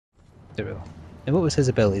There we go. And what was his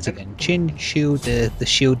abilities again? Chain shield, the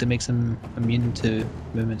shield that makes him immune to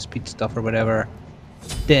movement speed stuff or whatever.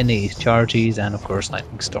 Detonate charges, and of course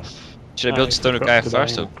lightning stuff. Should I build Stone of forgot Gaia to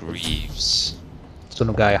first buy or Greaves? Stone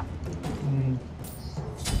of Gaia.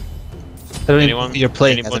 I don't even know who you're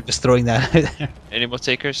playing as, I'm just throwing that out there. Any more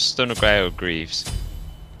takers? Stone of Gaia or Greaves?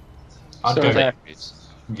 I'd Stone go of Gaia. Greaves.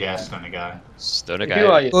 yeah, Stone of Gaia. Stone of Who Gaia.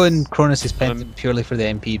 are you? Go in Cronus' Pendant purely for the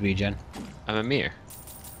MP regen. I'm a mere.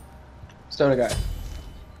 Stone of Gaia.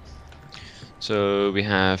 So we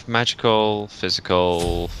have magical,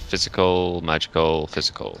 physical, physical, magical,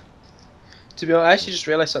 physical. To be honest, I actually just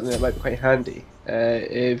realised something that might be quite handy.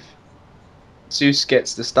 If Zeus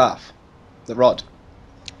gets the staff, the rod.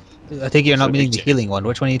 I think you're not So meaning the regen. healing one.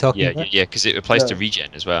 Which one are you talking Yeah, about? yeah, because it applies to No.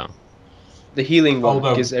 regen as well. The healing one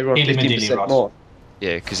Although gives everyone healing and 15% dealing rods. more.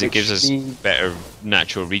 Yeah, because it Which gives us means- better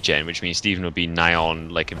natural regen, which means Stephen will be nigh on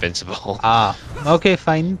like invincible. Ah, okay,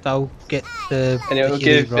 fine. I'll get the. And it the will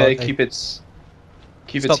healing give rod. Cupid's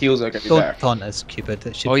Stop. heals are going to be Don't better. taunt us, Cupid.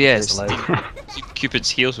 It should Oh be yes, disallowed. Cupid's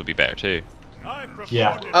heals will be better too.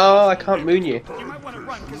 Yeah. Oh, I can't moon you.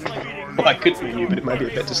 Well, I could moon you, but it might be a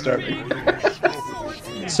bit disturbing.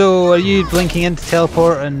 So, are you blinking in to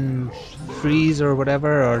teleport and freeze or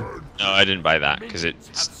whatever? Or No, I didn't buy that because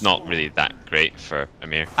it's not really that great for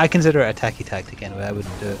Amir. I consider it a tacky tactic anyway. I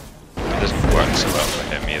wouldn't do it. It doesn't work so well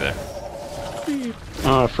for him either.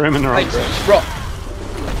 Oh, frame in the Right, right. rock.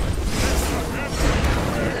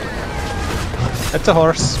 That's a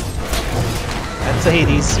horse. That's a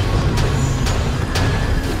Hades.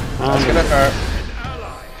 That's gonna hurt.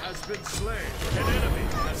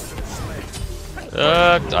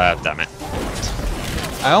 Damn it.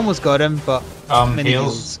 I almost got him, but many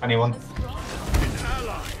Heals. Anyone?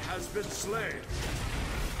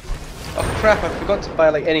 Oh crap! I forgot to buy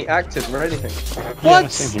like any active or anything. Yeah,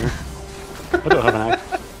 What? same here. I don't have an act.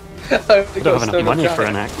 I I don't have enough money for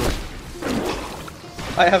an act.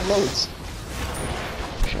 I have loads.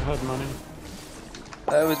 Wish I had money.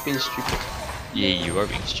 I was being stupid. Yeah, you are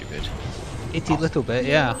being stupid. 80 little bit,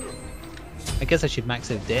 yeah. I guess I should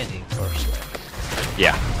max out Denny first.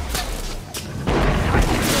 Yeah.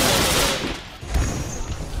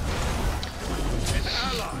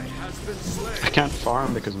 I can't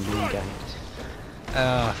farm because I'm being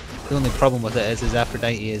ganked. The only problem with it is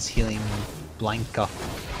Aphrodite is healing Blanca.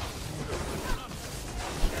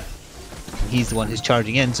 He's the one who's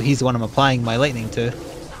charging in, so he's the one I'm applying my lightning to.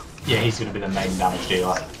 Yeah, he's going to be the main damage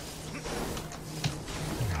dealer.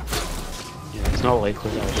 Yeah, it's not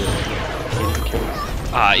likely that I'll do it. Kills.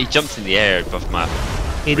 Ah, he jumped in the air above my.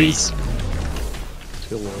 Hades,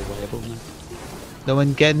 Too low level now. no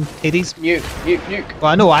one getting Hades? Nuke, nuke, nuke.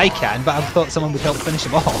 Well, I know I can, but I thought someone would help finish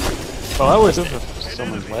him off. Well, I always hope if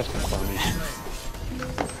someone's left in front of me.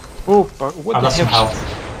 Oh, but what I've the got some hell?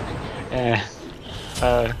 health.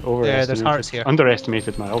 Overestimated. Yeah, there's hearts here.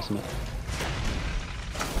 Underestimated my ultimate.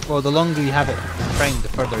 Well, the longer you have it primed, the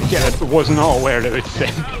further you Yeah, go. I was not aware that it would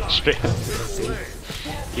send straight.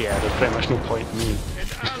 Yeah, there's pretty much no point in me.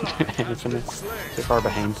 Anything too far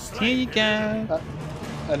behind. Here you go.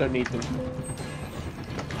 I don't need them.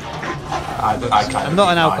 I kind I'm of not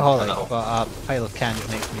an need mine alcoholic, a little. but a pile of candy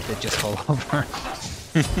makes me just fall over.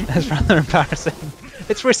 That's rather embarrassing.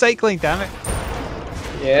 It's recycling, damn it.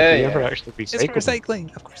 Yeah, You never yeah. actually It's recycle. them.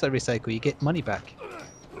 recycling. Of course I recycle. You get money back.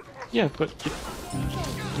 Yeah, but you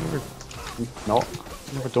never not.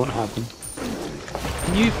 You never don't have them.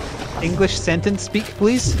 Can you English sentence speak,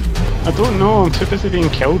 please? I don't know. I'm too busy being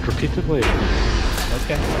killed repeatedly.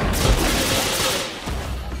 Okay.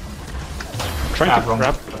 I'm trying to wrong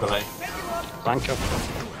grab ability. Blanca.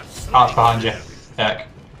 Arch behind you. Heck.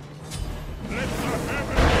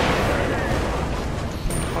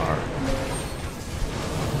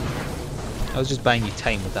 I was just buying you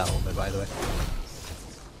time with that one, by the way.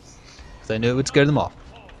 Because I knew it would scare them off.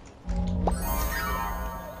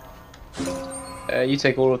 You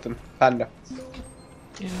take all of them. Panda.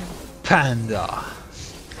 Panda.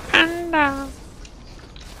 Panda.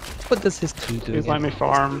 What does his 2 do? Please let again? me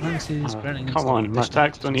farm. Bonuses, granting Come on, my additional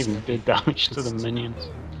attacks don't even do damage to the minions.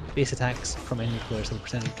 base attacks from any player, so the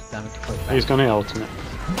percentage of damage per He's gonna ultimate.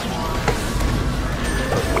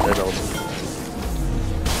 Dead ultimate.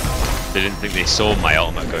 They didn't think they saw my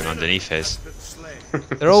ultimate going underneath his.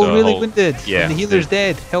 They're all So, really wounded. yeah, And the healer's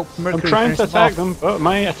dead. Help I'm Mercury. trying finish to them attack off. them, but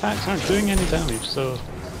my attacks aren't doing any damage, so...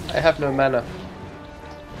 I have no mana.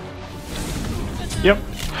 Yep.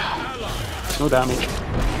 No damage.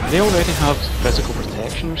 They already have physical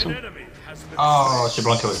protection or something? Oh,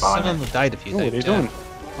 Shablanka was Some of behind them you. have died a few No, times. they yeah. don't.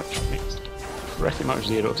 Which makes pretty much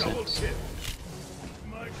zero sense.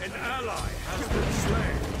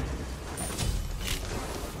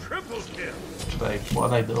 What are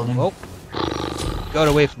they building? Oh. Got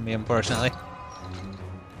away from me, unfortunately.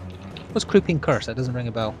 What's Creeping Curse? That doesn't ring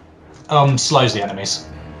a bell. Slows the enemies.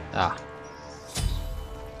 Ah.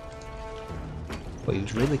 But he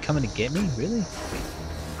was really coming to get me? Really?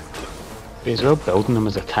 He's well building them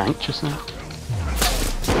as a tank just now.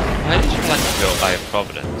 Why did you plan to build Eye of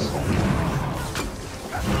Providence?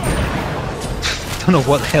 Don't know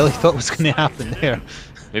what the hell he thought was going to happen there.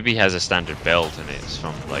 Maybe he has a standard build and it's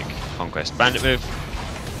from like Conquest Bandit move.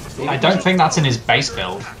 I don't think that's in his base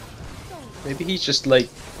build. Maybe he's just like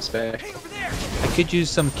special. I could use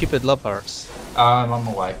some Cupid Love Hearts. I'm on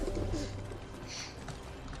my way.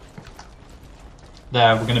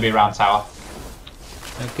 There, we're going to be around tower.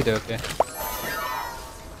 Okay, okay.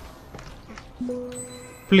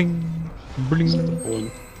 Bling,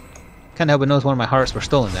 bling. Can't help but notice one of my hearts were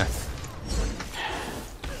stolen there.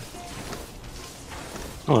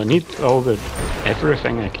 Oh, I need all the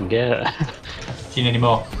everything I can get. Do you need any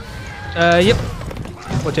more? Yep.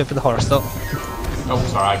 Watch out for the horse though. Oh,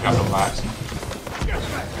 sorry, I grabbed them by accident.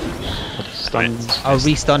 Stuns. I'll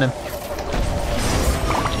re-stun him.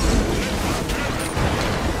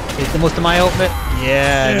 Take the most of my ultimate.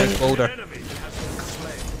 Yeah, nice boulder.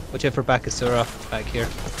 Watch out for Bakasura back here.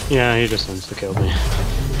 Yeah, he just wants to kill me.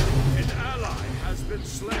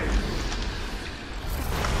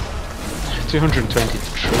 220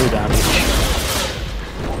 true damage.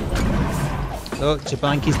 Oh,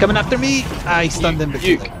 Jablanki's coming after me! I stunned him, but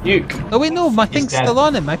Uke. oh wait, no, my thing's dead. still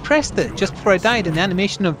on him. I pressed it just before I died, and the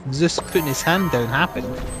animation of Zeus putting his hand down happened.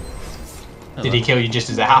 Oh, Did he kill you just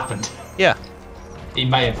as it happened? Yeah. He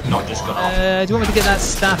may have not just gone off. Do you want me to get that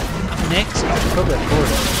staff next? Probably afford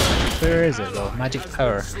it. Where is it though? Magic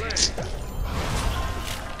power.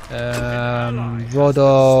 Rod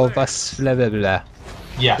of Vas blah blah blah.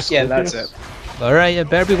 Yes. Yeah, that's it. Alright, it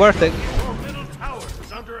better be worth it.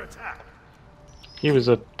 He was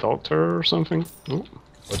a doctor or something. Oh.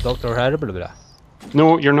 Or Dr. Harry blah blah.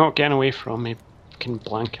 No, you're not getting away from me. Fucking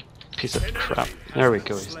blank piece of crap. There we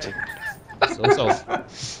go. He's dead. So.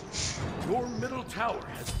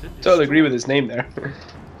 Totally agree with his name there.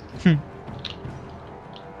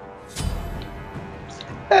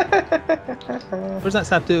 Where's that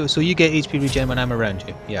staff do? So you get HP regen when I'm around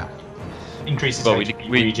you. Yeah. Increases Well, HP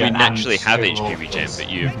we regen naturally and have overall HP regen, plus. but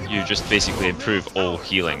you just basically improve all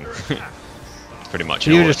healing. Pretty much. So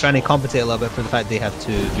in you're all just of trying to compensate a little bit for the fact they have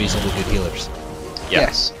two reasonably good healers. it. Yeah.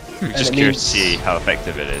 Yes. Just it curious means- to see how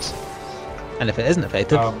effective it is. And if it isn't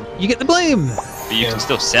effective, Um, you get the blame! But you Yeah. can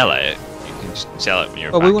still sell it. You can just sell it when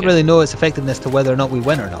you're Well, back we won't in. really know its effectiveness to whether or not we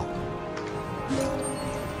win or not.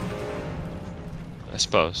 I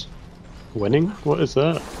suppose. Winning? What is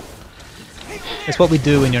that? It's what we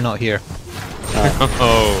do when you're not here.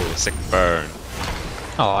 Oh, sick burn.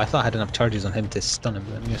 Oh, I thought I had enough charges on him to stun him,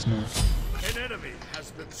 but I guess not.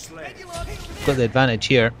 Got the advantage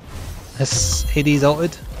here. Has Hades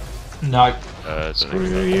ulted? No. Don't Screw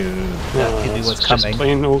think so. you. That could be it's what's just coming.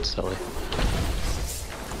 plain old silly.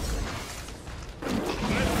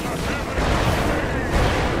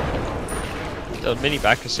 The mini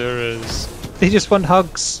Bakasuras. They just want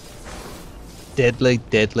hugs. Deadly,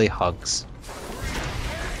 deadly hugs.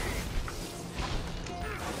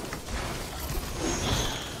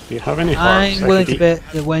 Do you have any hearts? I'm I willing could to bet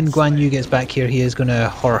that when Guan Yu gets back here, he is going to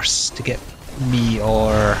horse to get me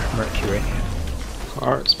or Mercury. eat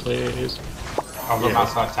hearts, please. I'll run Yeah.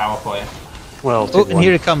 outside tower for you. Well, Oh, take and one.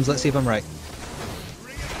 here it comes. Let's see if I'm right.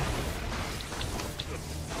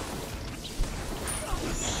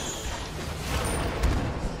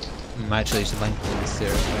 Actually, it's a blank this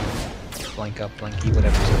there. Blank up, blanky,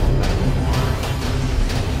 whatever.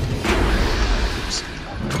 Oops.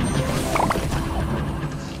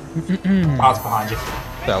 Hearts behind you.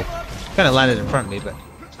 Well, kind of landed in front of me, but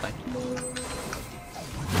it's fine.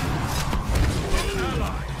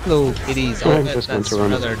 Hello, kitties. I'm Oh, just going that's to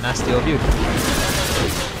run it. another nasty of you.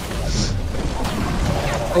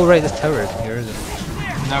 Oh, right, this tower isn't here, is it?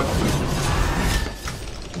 Nope.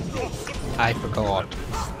 I forgot.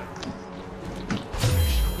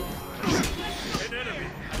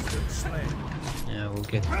 Yeah, we'll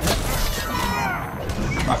get.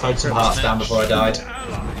 I throwed some hearts down before I died.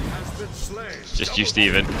 Just you,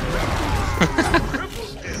 Steven.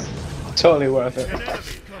 Totally worth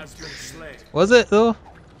it. Was it though?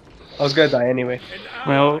 I was gonna die anyway.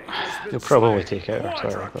 Well, you'll probably take out our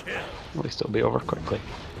tower, but at least it'll be over quickly.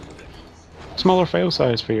 Smaller file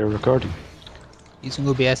size for your recording. Using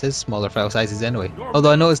OBS is smaller file sizes anyway.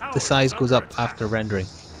 Although I noticed the size goes up after rendering.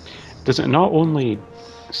 Does it not only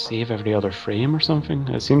save every other frame or something?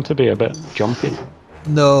 It seemed to be a bit jumpy.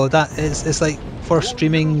 No, that is, it's like for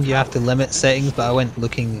streaming you have to limit settings, but I went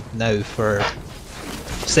looking now for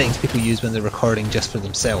settings people use when they're recording just for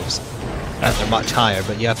themselves. And they're much higher,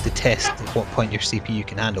 but you have to test at what point your CPU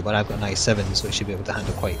can handle. But I've got an i7, so it should be able to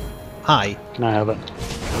handle quite high. Can I have it?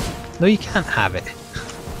 No, you can't have it.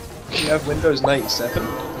 You have Windows 97.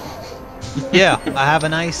 Yeah, I have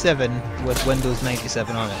an i7 with Windows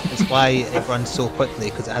 97 on it. It's why it runs so quickly,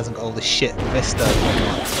 because it hasn't got all the shit Vista and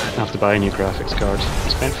whatnot. I have to buy a new graphics card. I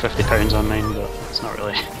spent £50 on mine, but it's not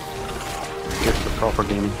really good for proper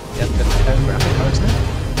gaming. You have £50 graphic cards now?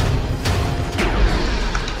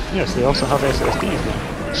 Yes, they also have SSDs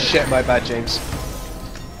now. Shit, my bad, James.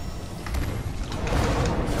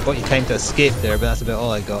 I got you time to escape there, but that's about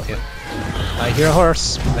all I got here. I hear a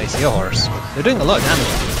horse. I see a horse. They're doing a lot of damage.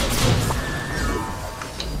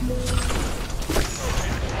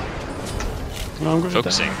 No, I'm going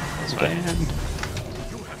Focusing. to That's die. fine. Again.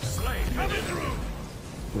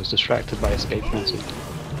 I was distracted by a Skype message.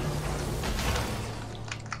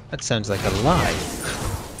 That sounds like a lie.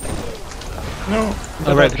 No.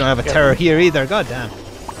 Oh right, we don't have a terror here either, god damn.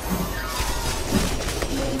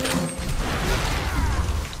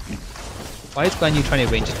 Why is Guan Yu trying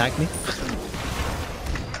to range attack me?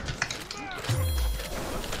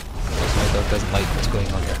 My dog doesn't like what's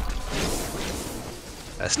going on here.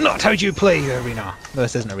 That's not how you play Arena! No,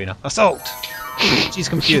 this isn't Arena. Assault! She's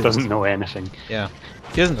confused. She doesn't know anything. Yeah,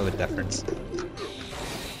 she doesn't know the difference.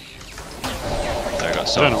 I got I don't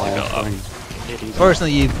something know why built up. I'm going easy.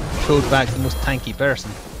 Fortunately, you pulled back the most tanky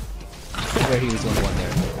person. Where he was the only one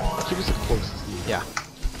there. He was the closest. Yeah.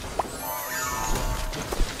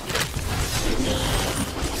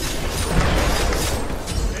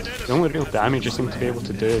 The only real damage I seem to be able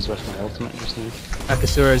to do is with my ultimate just now.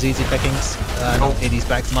 Akasura's easy pickings. Hades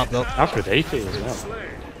backs him up though. Aphrodite as well.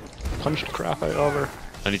 Punched the crap out of her.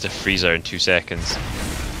 I need to freeze her in 2 seconds.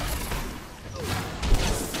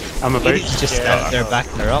 I'm about Hades to just get standing there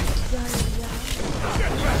backing her up.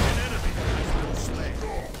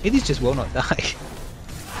 Hades just will not die.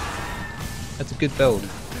 That's a good build.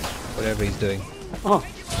 Whatever he's doing. Oh,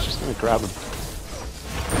 she's just gonna grab him.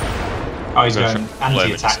 Oh, he's Go going for blow him in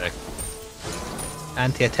a anti-attack. sec.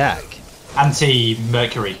 Anti-attack.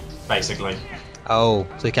 Anti-Mercury, basically. Oh,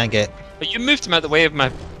 so he can't get But you moved him out the way of my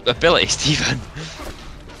ability, Stephen.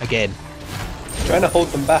 again. Trying to hold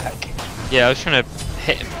them back. Yeah, I was trying to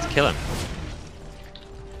hit him to kill him.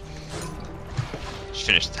 Just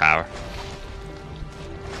finish the tower.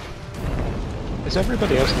 Is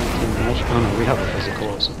everybody else in the team magic? Oh no, we have a physical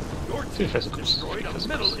also. 2 physicals. 3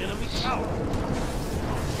 physicals.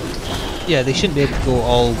 Yeah, they shouldn't be able to go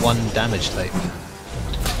all one damage type.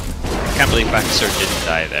 I can't believe Baxter didn't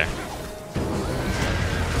die there.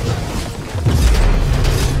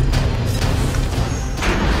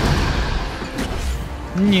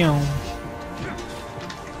 No.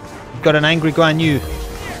 Got an angry Guan Yu.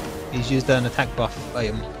 He's used an attack buff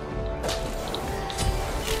item.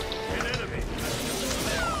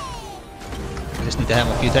 I just need to hit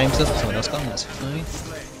him a few times though. Someone else got him, that's fine.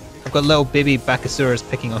 I've got little baby Bakasuras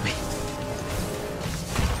picking on me.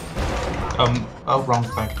 Oh, wrong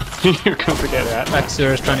thing. You're gonna forget that.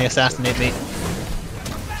 Bakasura's trying to assassinate me.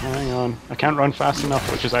 Hang on. I can't run fast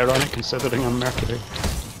enough, which is ironic considering I'm Mercury.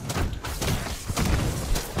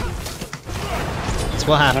 That's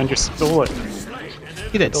what happened. And you stole it.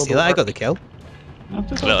 You didn't steal it, I got the kill. That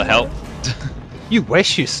does A little help. You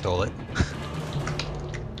wish you stole it.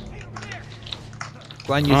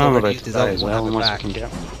 Guan Yu's I'm already about used to his die ult, as we'll well, have it unless back. we can get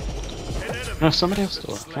one. No, somebody else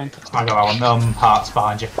stole it. Fantastic. I got that one. Hearts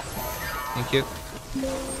behind you. Thank you.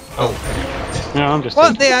 Oh. No, I'm just...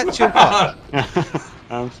 What the actual fuck?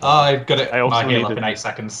 I got it. I also My heal up needed- in 8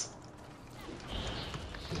 seconds.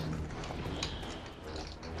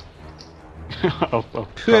 oh, well.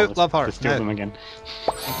 Love heart, To steal no. them again.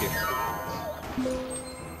 Thank you.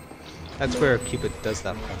 That's where Cupid does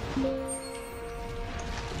that from.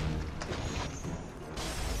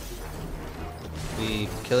 We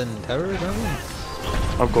killing towers, aren't we?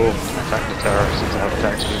 I'll go attack the tower since I have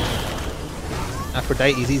attack speed.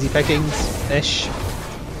 Aphrodite's easy pickings, ish.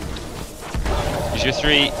 Use your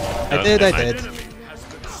 3. I did.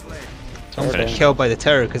 I'm Okay. killed by the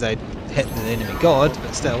terror because I hit the enemy god,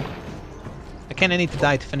 but still. I kinda need to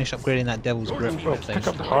die to finish upgrading that devil's grip Well, thing. pick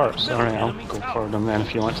up the hearts. Alright, I'll go for them then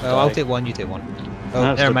if you want to Well, I'll die. take one, you take one. Oh,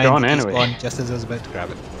 No, never they're gone mind, he's anyway. gone just as I was about to grab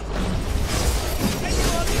it.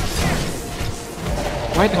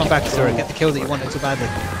 Why Come on back, sir, get the kill that you wanted so badly.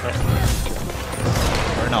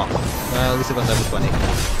 Or not. Well, at least I got level 20.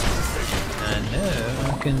 And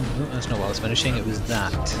now I can... Oh, that's not what I was finishing, it was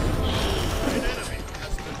that.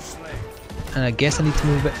 And I guess I need to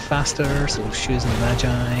move a bit faster, so shoes and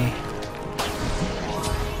magi.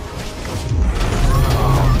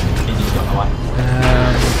 He's got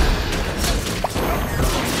away.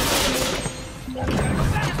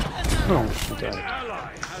 Oh, I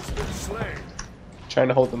died. Trying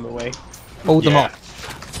to hold them away. Hold them Yeah. up.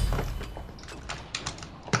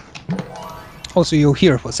 Also, you'll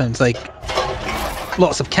hear what sounds like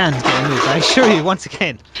lots of cans getting moved. I assure you, once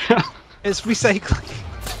again, it's recycling.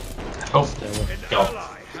 Oh, God.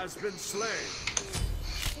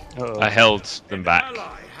 Uh-oh. I held them back,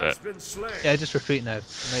 but Yeah, just retreat now.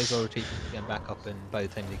 Might as well retreat and get back up, and by the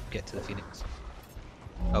time they get to the Phoenix.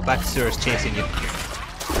 Oh, Bakasur's chasing you.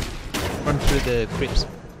 Run through the creeps.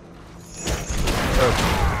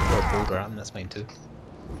 Or boulder, that's mine too.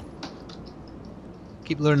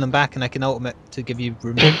 Keep luring them back, and I can ultimate to give you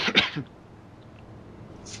room. I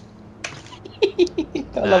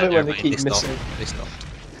love it never when they mind, keep They missing. stopped. They stopped.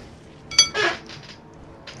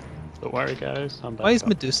 Don't worry, guys. I'm back Why is up.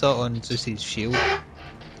 Medusa on Zeus's shield?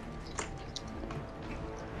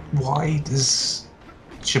 Why does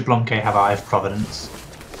Shablonke have Eye of Providence?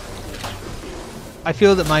 I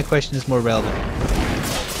feel that my question is more relevant.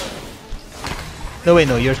 No, wait,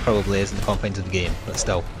 no, yours probably is in the confines of the game, but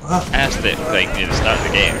still. I asked it like near the start of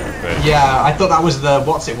the game. But Yeah, I thought that was the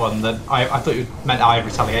what's it one that I thought you meant Eye of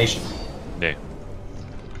Retaliation. no.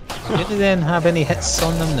 Did they then have any hits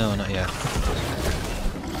on them? No, not yet.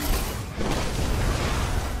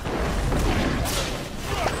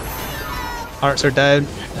 Hearts are down.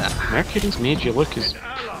 Mercury's made you look is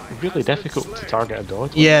really difficult to target a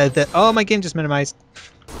dodge. Yeah, oh, my game just minimized.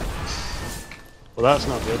 Well, that's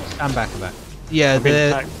not good. I'm back. Yeah, I've been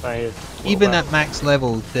the attacked by a even bat. at max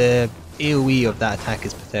level, the AoE of that attack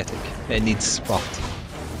is pathetic. It needs spot.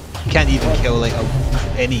 You can't even kill like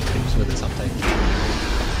any creeps with it sometimes.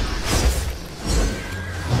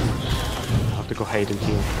 I'll have to go hide and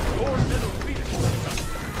heal.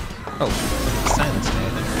 Oh, silence now, I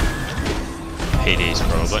think. Hades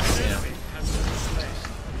probably. Yeah.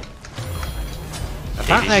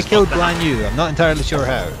 Apparently I killed Guan Yu, I'm not entirely sure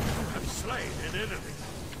how.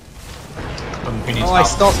 Who needs Oh, I help?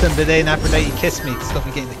 stopped him, but then Aphrodite kissed me to stop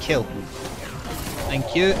me getting the kill.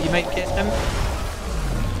 Thank you, you might get him.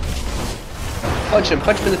 Punch him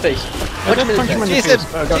in the face. Punch him in the punch him in face. the Jesus,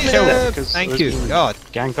 face, but I got Jesus, killed because thank I was you, being God.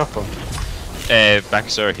 Ganged up on.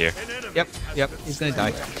 Bakasur here. Yep, he's gonna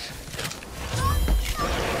die. Got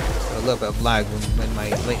a little bit of lag when my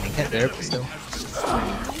lightning hit there, but still.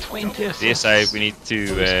 20th. DSI, we need to.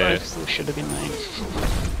 Should have been mine.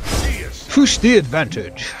 Push the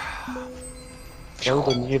advantage. Killed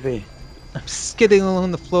a navy. I'm skidding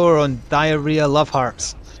along the floor on diarrhea love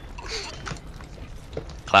hearts.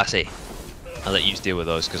 Classy. I'll let you deal with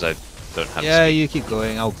those because I don't have. Yeah, you keep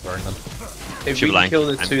going, I'll burn them. If we can kill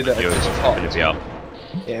the two that are yours just going to popped, be up.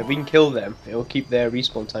 yeah, if we can kill them, it will keep their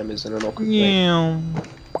respawn timers in an awkward way. Yeah.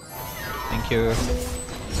 Thank you.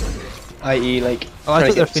 I.e., like. Oh, I trying thought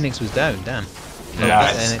to their get- Phoenix was down, damn. Yeah,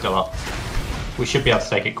 Then it's it- still up. We should be able to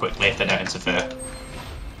take it quickly if they don't interfere.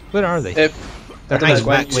 Where are they? If, I don't know, Nice,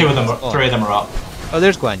 Guan- Two of them, Oh. three of them are up. Oh,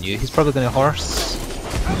 there's Guan Yu. He's probably going to horse.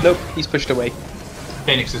 Nope, he's pushed away.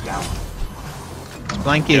 Phoenix is down.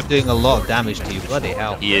 Blanky is doing a lot of damage to you. Bloody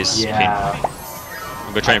hell. He is. Yeah. I'm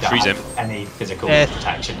gonna try and I don't freeze have him. Any physical Yeah.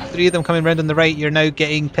 protection? 3 of them coming round on the right. You're now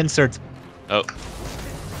getting pincered. Oh,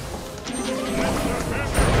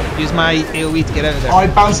 Use my AoE to get out of there. I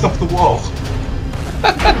bounced off the wall.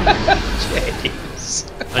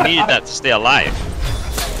 I needed that to stay alive.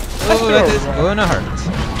 Oh, that is gonna hurt.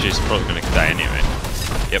 Which is probably gonna die anyway.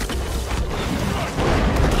 Yep.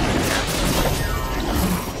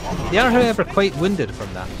 They are, however, quite wounded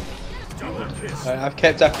from that. I've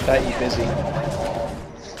kept Aphrodite busy.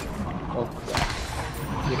 Oh,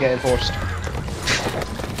 you're getting horsed.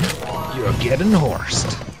 You're getting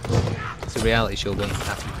horsed. It's a reality show going to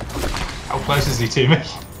happen. How close is he to me?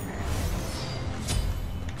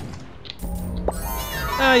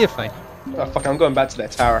 Ah, you're fine. Oh fuck, I'm going back to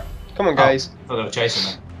that tower. Come on, guys. Oh, I thought they were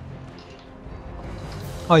chasing me.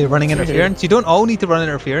 Oh, you're running interference? You don't all need to run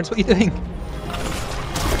interference. What are you doing?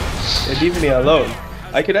 They're leaving me alone.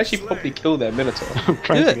 I could actually probably kill their Minotaur. I'm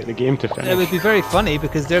trying Do to it. get the game to It finish. would be very funny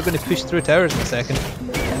because they're going to push through towers in a second.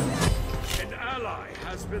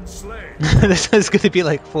 This is going to be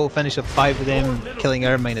like full finish of 5 of them killing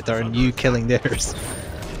our Minotaur and you killing theirs.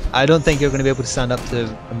 I don't think you're going to be able to stand up to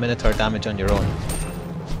a Minotaur damage on your own.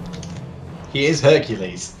 He is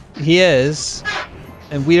Hercules. He is,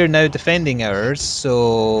 and we are now defending ours,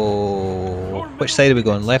 so... Which side are we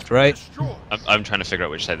going? Left, right? I'm trying to figure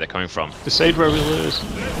out which side they're coming from. Decide where we lose.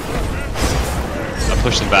 I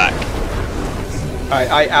pushed them back.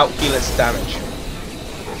 I out heal its damage.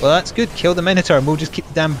 Well, that's good. Kill the Minotaur and we'll just keep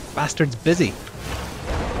the damn bastards busy.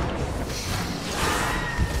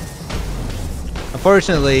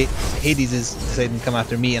 Unfortunately, Hades is deciding to come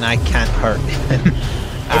after me and I can't hurt him.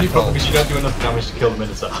 Only problem is you don't do enough damage to kill the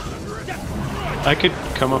Minotaur. I could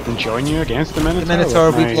come up and join you against the Minotaur. The Minotaur,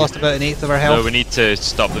 with we've my- lost about an eighth of our health. No, we need to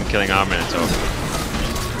stop them killing our Minotaur.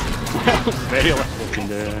 Very little we can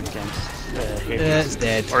do against Hades. Yeah, it's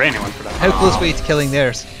dead. Or anyone for that. How close were you to killing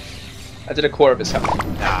theirs? I did a quarter of its health.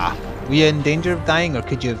 Nah. Were you in danger of dying or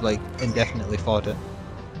could you have like indefinitely fought it?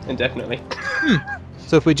 Indefinitely.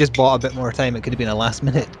 So if we just bought a bit more time, it could have been a last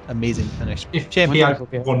minute amazing finish. If Shame. we had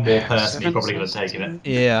one more person, he Seven, probably would have taken it.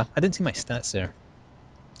 Yeah, I didn't see my stats there.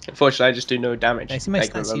 Unfortunately, I just do no damage. Can I see my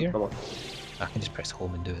Like, stats here? remember. I can just press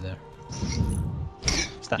home and do it there.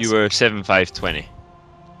 Stats. You were 7,520.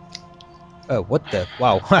 Oh, what the?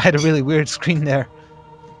 Wow, I had a really weird screen there.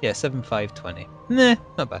 Yeah, 7520. Nah,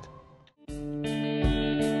 not bad.